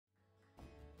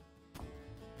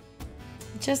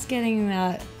just getting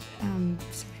that sort of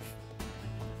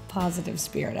positive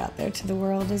spirit out there to the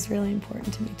world is really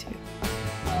important to me too.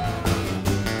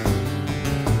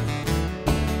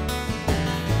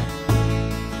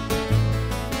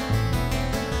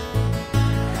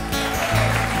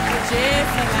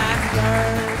 Jessie likes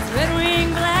birds,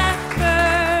 red-winged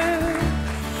blackbird.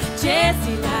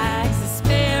 Jessie likes a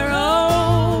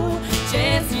sparrow.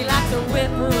 Jessie likes a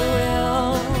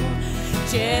whippoorwill.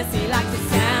 Jessie likes the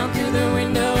sound through the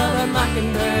window of a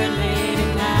mockingbird late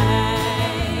at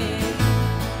night.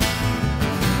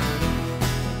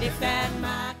 If that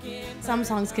mockingbird... Some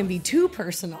songs can be too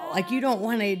personal, like you don't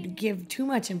want to give too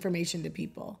much information to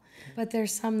people. But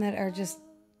there's some that are just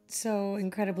so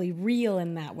incredibly real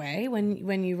in that way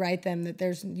when you write them that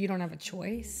you don't have a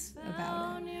choice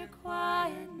about it. You're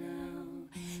quiet now,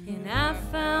 and I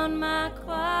found my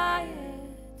quiet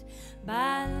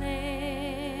by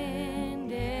land,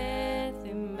 death,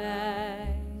 and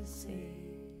by sea.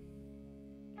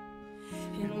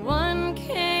 And one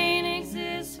can't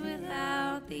exist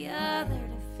without the other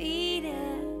to feed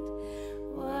it.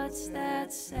 What's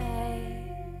that say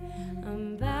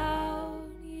about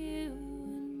you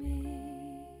and me?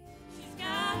 She's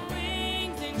got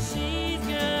wings and she's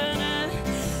gonna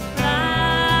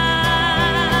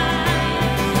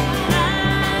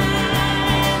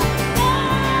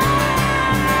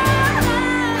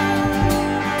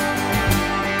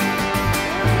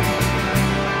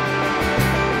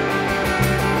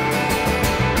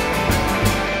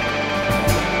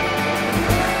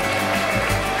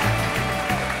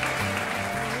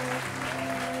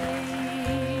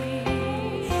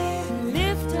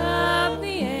lift up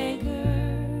the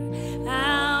anchor.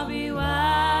 I'll be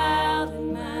wild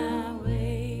in my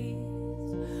ways.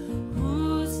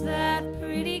 Who's that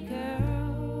pretty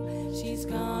girl? She's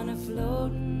gone a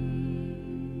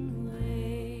floating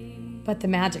away. But the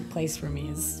magic place for me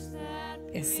is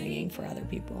singing for other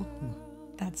people.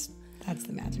 That's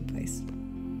the magic place.